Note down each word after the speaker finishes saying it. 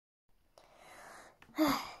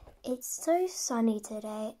It's so sunny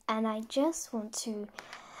today and I just want to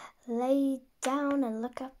lay down and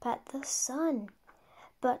look up at the sun.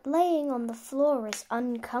 But laying on the floor is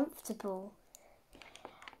uncomfortable.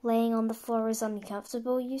 Laying on the floor is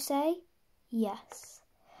uncomfortable, you say? Yes.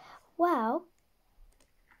 Well,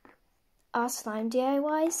 our slime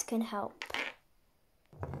DIYs can help.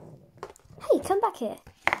 Hey, come back here.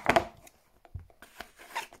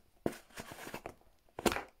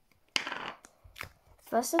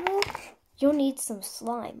 First of all, you'll need some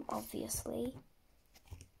slime, obviously.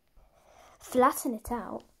 Flatten it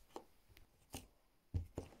out.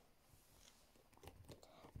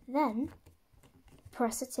 Then,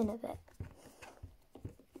 press it in a bit.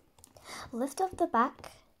 Lift up the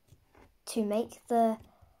back to make the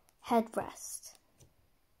headrest.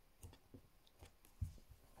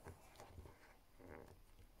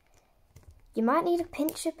 You might need to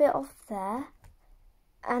pinch a bit off there,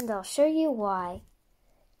 and I'll show you why.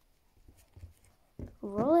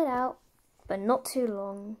 Roll it out, but not too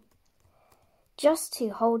long, just to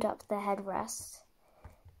hold up the headrest,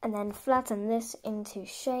 and then flatten this into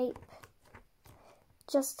shape,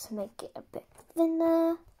 just to make it a bit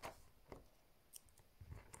thinner,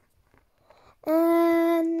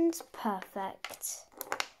 and perfect.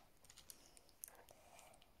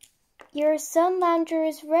 Your sun lounger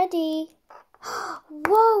is ready.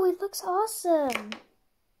 Whoa, it looks awesome.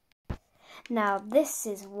 Now this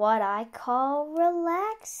is what I call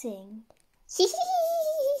relaxing.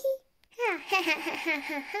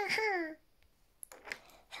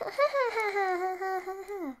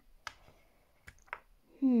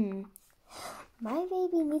 My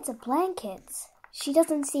baby needs a blanket. She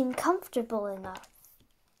doesn't seem comfortable enough.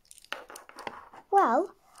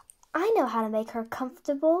 Well, I know how to make her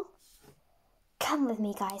comfortable. Come with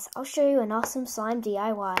me, guys. I'll show you an awesome slime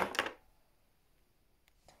DIY.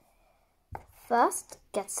 First,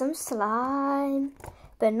 get some slime,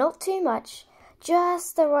 but not too much,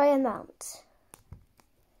 just the right amount.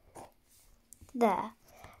 There.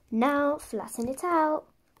 Now flatten it out.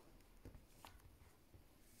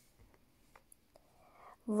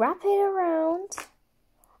 Wrap it around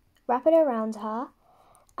her,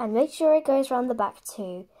 and make sure it goes around the back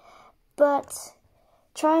too, but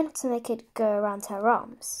try not to make it go around her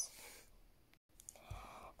arms.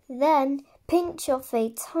 Then pinch off a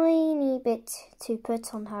tiny bit to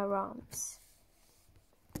put on her arms.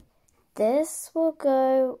 This will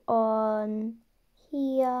go on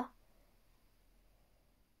here,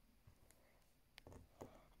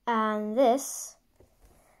 and this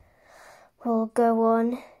will go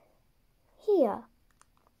on here.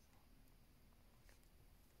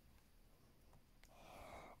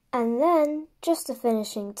 And then, just a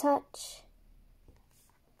finishing touch.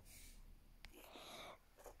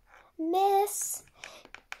 Miss,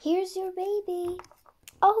 here's your baby.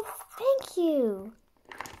 Oh, thank you.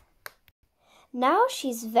 Now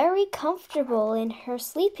she's very comfortable in her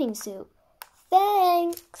sleeping suit.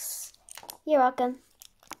 Thanks. You're welcome.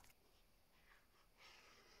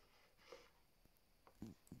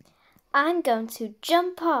 I'm going to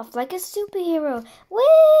jump off like a superhero.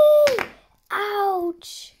 Whee!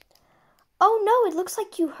 Ouch! Oh no, it looks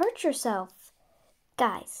like you hurt yourself.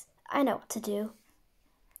 Guys, I know what to do.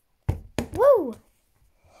 Woo!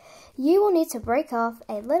 You will need to break off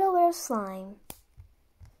a little bit of slime.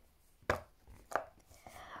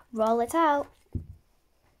 Roll it out.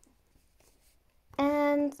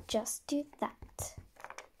 And just do that.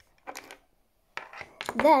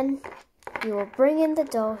 Then you will bring in the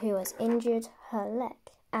doll who has injured her leg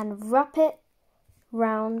and wrap it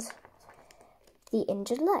round the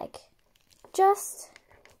injured leg. Just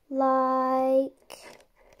like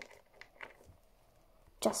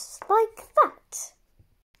that.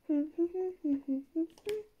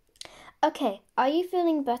 Okay, are you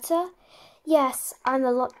feeling better? Yes, I'm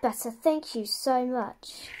a lot better. Thank you so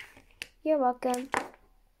much. You're welcome.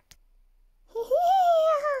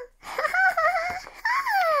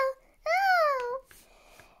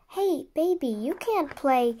 Hey, baby, you can't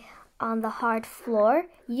play on the hard floor.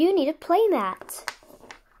 You need a playmat.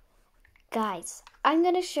 Guys, I'm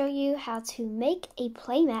going to show you how to make a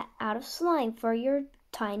playmat out of slime for your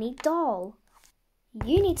tiny doll.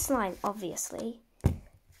 You need slime, obviously.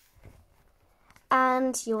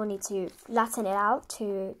 And you'll need to flatten it out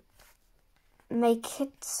to make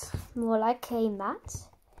it more like a mat.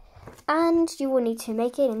 And you will need to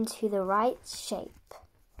make it into the right shape.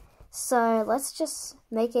 So let's just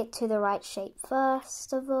make it to the right shape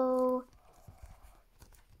first of all.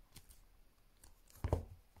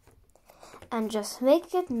 And just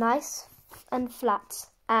make it nice and flat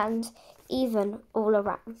and even all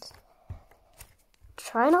around.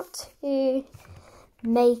 Try not to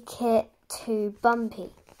make it too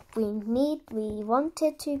bumpy. We want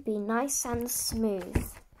it to be nice and smooth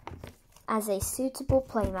as a suitable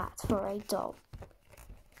playmat for a doll.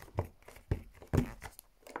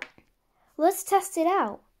 Let's test it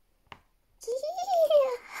out.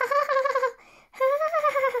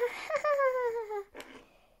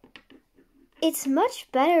 It's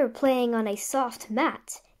much better playing on a soft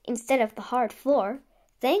mat instead of the hard floor.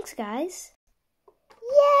 Thanks, guys.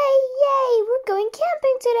 Yay! We're going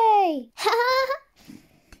camping today!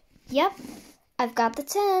 Yep, I've got the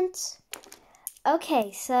tent.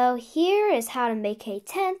 Okay, so here is how to make a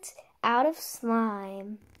tent out of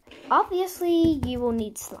slime. Obviously, you will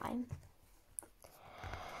need slime.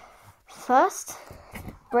 First,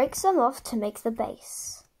 break some off to make the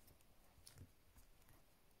base.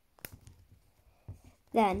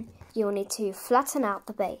 Then, you'll need to flatten out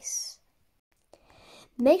the base.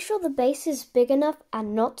 Make sure the base is big enough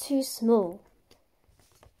and not too small.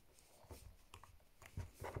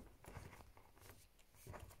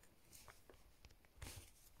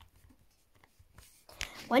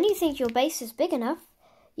 When you think your base is big enough,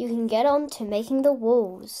 you can get on to making the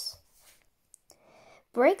walls.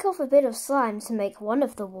 Break off a bit of slime to make one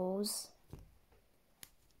of the walls.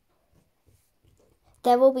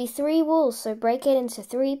 There will be 3 walls, so break it into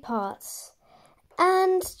 3 parts.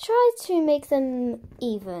 And try to make them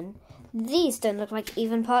even. These don't look like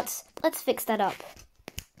even parts. Let's fix that up.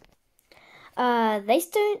 They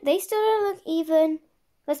still don't look even.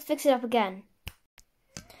 Let's fix it up again.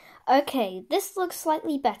 Okay, this looks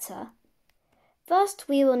slightly better. First,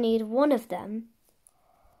 we will need one of them.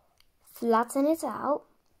 Flatten it out.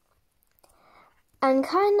 And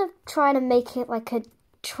kind of try to make it like a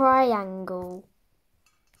triangle.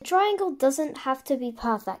 A triangle doesn't have to be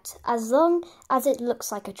perfect, as long as it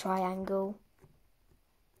looks like a triangle.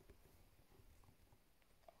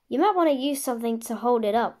 You might want to use something to hold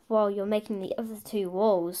it up while you're making the other 2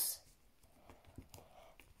 walls.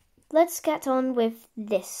 Let's get on with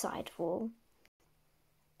this side wall.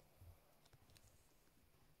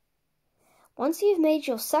 Once you've made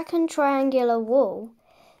your second triangular wall,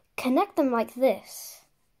 connect them like this.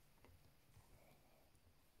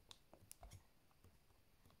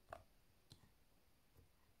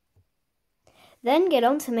 Then get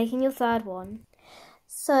on to making your third one.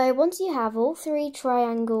 So once you have all 3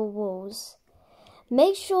 triangle walls,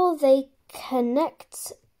 make sure they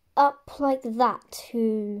connect up like that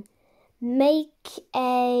to make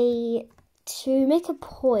a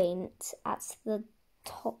point at the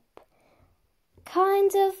top.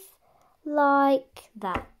 Kind of like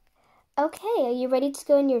that. Okay, are you ready to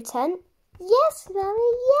go in your tent? Yes,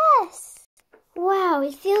 Mommy, yes! Wow,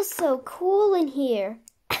 it feels so cool in here.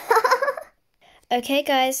 Okay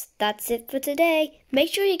guys, that's it for today.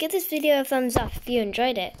 Make sure you give this video a thumbs up if you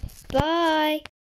enjoyed it. Bye!